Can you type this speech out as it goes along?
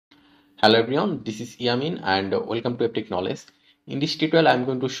Hello everyone, this is Yamin and welcome to Epic Knowledge. In this tutorial, I'm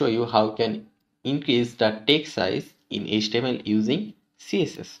going to show you how you can increase the text size in HTML using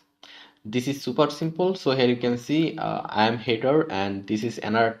CSS. This is super simple. So here you can see I am header and this is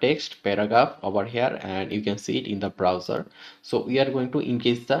another text paragraph over here and you can see it in the browser. So we are going to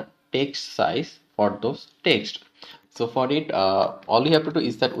increase the text size for those text. So for it, all you have to do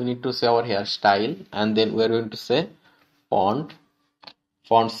is that we need to say over here style and then we are going to say font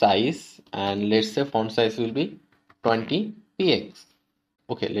size, and let's say font size will be 20 px.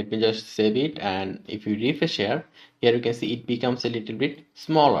 Okay, let me just save it, and if you refresh here you can see it becomes a little bit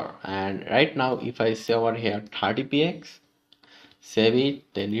smaller. And right now if I say over here 30 px, save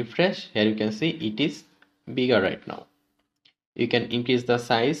it, then refresh, here you can see it is bigger right now. You can increase the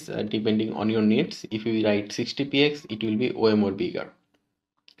size depending on your needs. If you write 60 px, it will be way more bigger.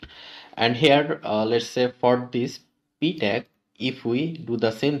 And here let's say for this p tag, if we do the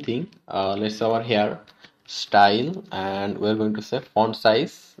same thing, let's say over here style and we're going to say font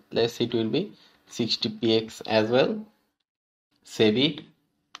size, let's say it will be 60 px as well. Save it,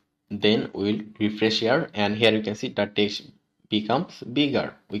 then we'll refresh here, and here you can see the text becomes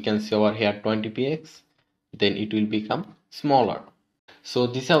bigger. We can see over here 20 px, then it will become smaller. So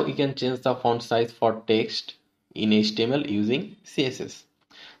this is how you can change the font size for text in HTML using CSS.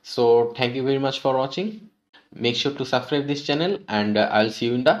 So thank you very much for watching. Make sure to subscribe this channel, and I'll see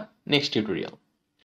you in the next tutorial.